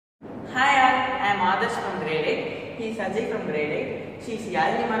Hi all, I am Adarsh from grade 8. He is Ajay from grade 8. She is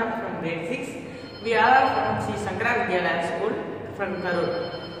Yalini Manam from grade 6. We are all from Sri Shankara Vidyalaya School from Incurable.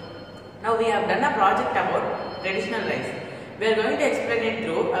 Now we have done a project about traditional rice. We are going to explain it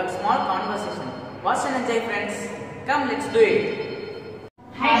through a small conversation. Watch and enjoy, friends. Come, let's do it.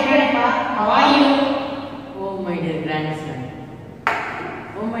 Hi Grandpa, how are you? Oh my dear grandson.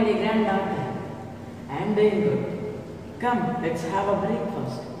 Oh my dear granddaughter. I am doing good. Come, let's have a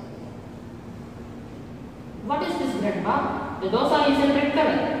breakfast. What is this, Grandpa? The dosa is in red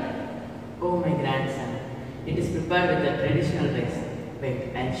color. Oh my grandson, it is prepared with the traditional rice.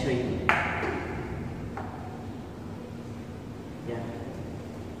 Wait, I'll show you. Yeah.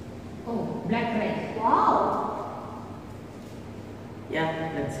 Oh, black rice. Wow!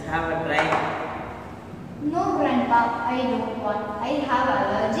 Yeah, let's have a try. No, Grandpa, I don't want. I have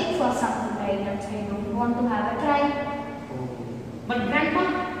allergic for some food items. I don't want to have a try. Oh. But Grandpa,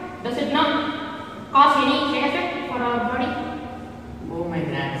 does it not cause any side effect for our body? Oh my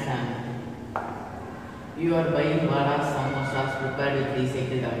grandson, you are buying vadas, samosas prepared with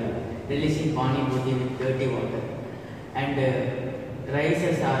recycled oil, releasing pani bhuji with dirty water, and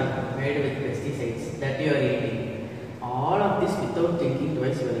rices are made with pesticides that you are eating. All of this without thinking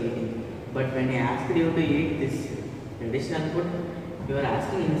twice you are eating. But when I asked you to eat this traditional food, you are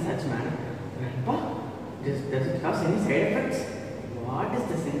asking in such manner, Grandpa, does it cause any side effects? What is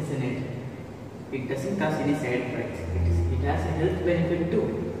the sense in it? It doesn't cause any side effects. It has a health benefit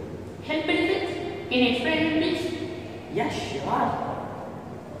too. Health benefits? Can you explain it, please? Yeah, sure.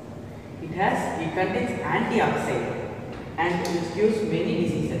 It contains antioxidant and it cures many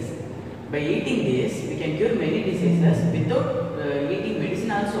diseases. By eating this, we can cure many diseases without eating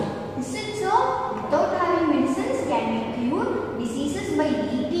medicine also. Is it so? Without having medicines, can we cure diseases by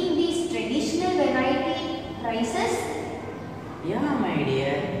eating these traditional variety rices? Yeah, my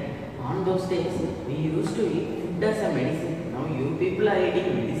dear. On those days, we used to eat food as a medicine. Now you people are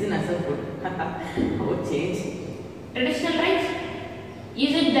eating medicine as a food. How change? Traditional rice?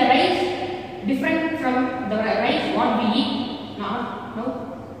 Is it the rice different from the rice what we eat? No.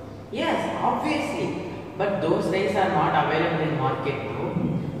 Yes, obviously. But those rice are not available in market now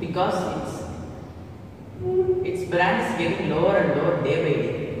because its brand is getting lower and lower day by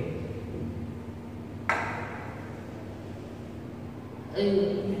day.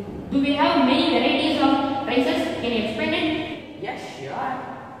 Do we have many varieties of rices? Can you explain it? Yes, sure.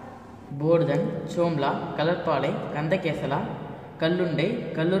 Bordan, Chomla, Kalarpale, Kandakesala,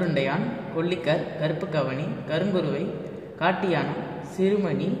 Kallunde, Kallurundayan, Kollikar, Karpukavani, Karunguruvai, Katiyana,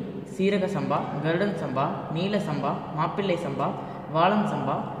 Sirumani, Siraga Samba, Garden Samba, Neela Samba, Mapillai Samba, Valam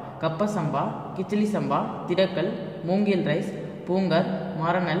Samba, Kappa Samba, Kichili Samba, Tidakal, Mungil rice, Pungar,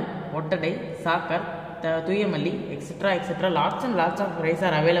 Maranal, Ottadai, Sakar, Tuyamalli, etc. Lots and lots of rice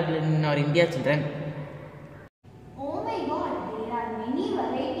are available in our India, children. Oh my God, there are many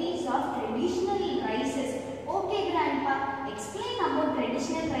varieties of traditional rices. Okay, Grandpa, explain about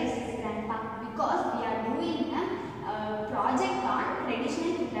traditional rices, Grandpa, because we are doing a project on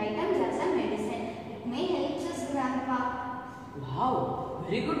traditional food items as a medicine. It may help us, Grandpa. Wow,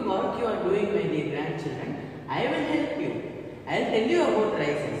 very good work you are doing, my dear grandchildren. I will help you. I will tell you about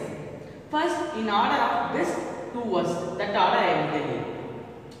rices. First, in order of best to worst, that order I will tell you.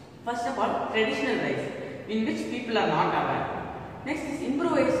 First of all, traditional rice, in which people are not aware. Next is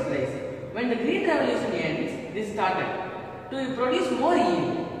improvised rice. When the Green Revolution ends, this started to produce more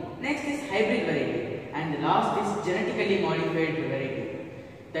yield. Next is hybrid variety, and the last is genetically modified variety.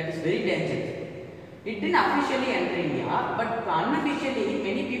 That is very dangerous. It didn't officially enter India, but unofficially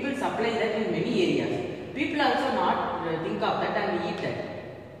many people supply that in many areas. People also not think of that and eat that.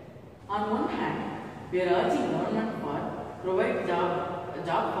 On one hand, we are urging government for provide job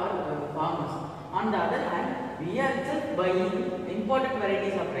for farmers. On the other hand, we are just buying imported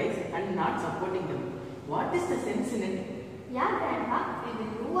varieties of rice and not supporting them. What is the sense in it? Yeah, Grandpa, we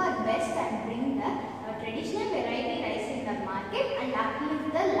will do our best and bring the traditional variety rice in the market and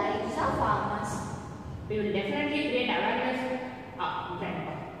uplift the lives of farmers. We will definitely create awareness,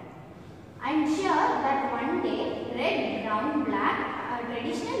 Grandpa. I am sure that one day red, brown, black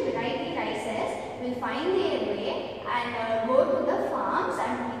traditional variety rices will find their way and go to the farms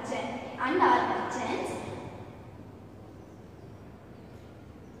and our kitchens.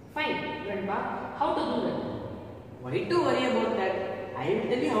 Fine, Grandpa. How to do that? Why to worry about that? I will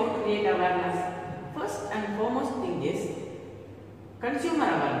tell you how to create awareness. First and foremost thing is consumer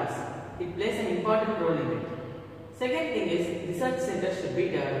awareness. It plays an important role in it. Second thing is research centers should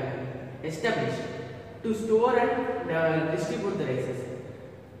be established to store and distribute the rices.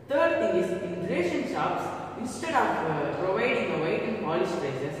 Third thing is in ration shops, instead of providing a white and polished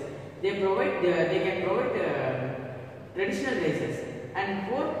rices, They can provide traditional races. And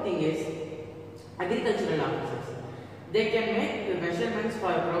fourth thing is agricultural officers. They can make the measurements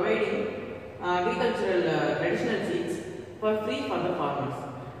for providing agricultural traditional seeds for free for the farmers.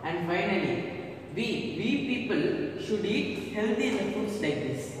 And finally, we people should eat healthy foods like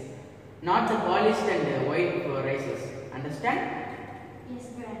this, not the polished and white rices. Understand? Yes,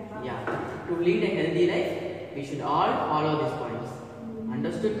 Grandpa. Yeah. To lead a healthy life, we should all follow these points.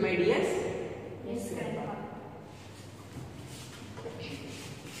 Understood, my dears? Yes, Grandpa.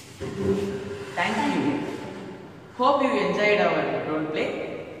 Thank you. Hope you enjoyed our role play.